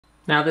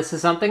Now this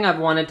is something I've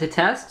wanted to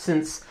test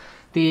since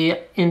the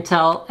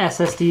Intel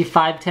SSD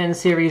 510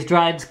 series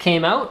drives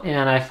came out,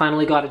 and I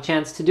finally got a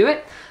chance to do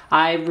it.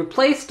 I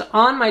replaced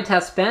on my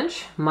test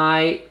bench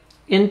my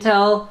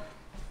Intel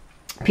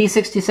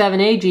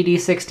P67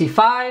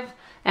 GD65,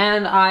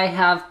 and I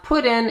have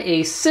put in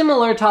a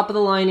similar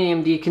top-of-the-line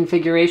AMD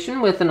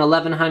configuration with an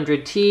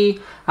 1100T,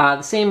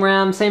 the same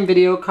RAM, same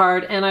video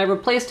card, and I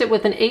replaced it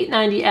with an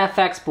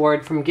 890FX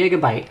board from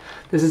Gigabyte.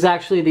 This is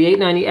actually the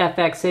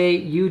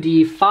 890FXA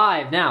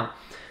UD5. Now,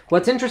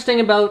 what's interesting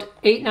about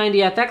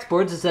 890FX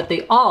boards is that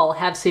they all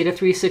have SATA3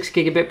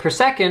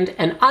 6Gbps,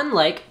 and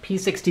unlike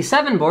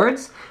P67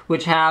 boards,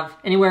 which have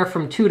anywhere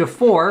from 2 to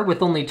 4,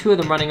 with only 2 of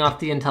them running off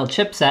the Intel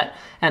chipset,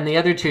 and the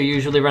other 2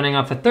 usually running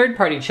off a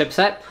third-party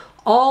chipset,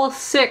 all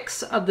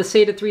 6 of the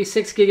SATA3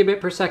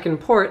 6Gbps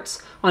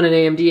ports on an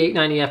AMD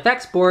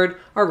 890FX board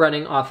are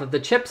running off of the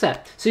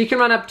chipset. So you can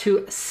run up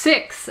to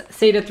 6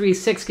 SATA3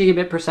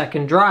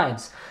 6Gbps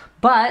drives.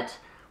 But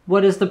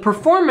what is the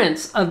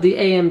performance of the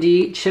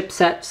AMD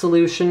chipset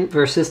solution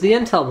versus the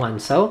Intel one?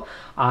 So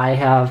I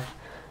have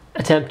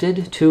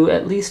attempted to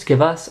at least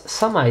give us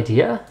some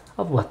idea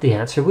of what the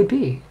answer would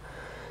be.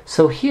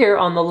 So here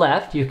on the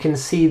left you can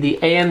see the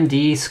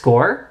AMD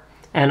score,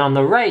 and on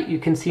the right you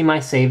can see my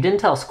saved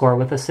Intel score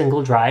with a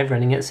single drive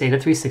running at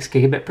SATA3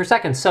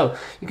 6Gbps. So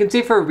you can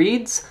see for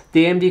reads,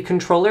 the AMD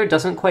controller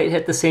doesn't quite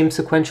hit the same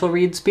sequential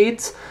read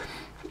speeds,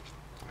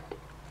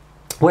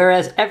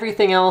 whereas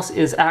everything else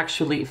is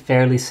actually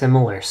fairly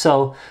similar.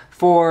 So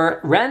for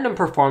random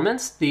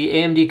performance, the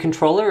AMD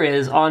controller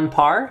is on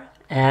par,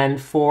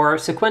 and for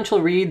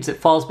sequential reads it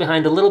falls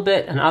behind a little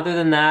bit, and other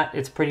than that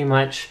it's pretty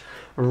much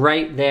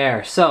right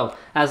there. So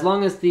as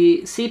long as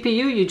the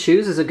CPU you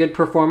choose is a good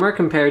performer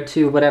compared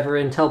to whatever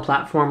Intel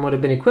platform would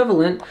have been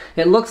equivalent,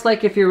 it looks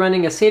like if you're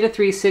running a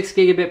SATA3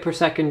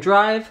 6Gbps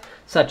drive,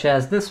 such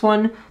as this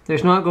one,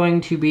 there's not going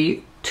to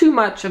be too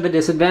much of a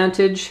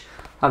disadvantage,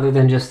 other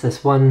than just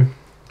this one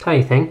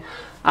tiny thing,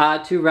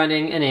 to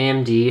running an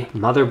AMD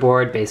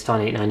motherboard based on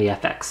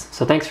 890FX.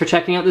 So thanks for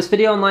checking out this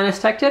video on Linus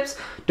Tech Tips.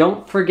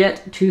 Don't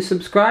forget to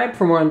subscribe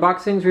for more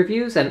unboxings,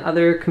 reviews, and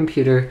other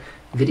computer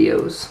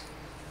videos.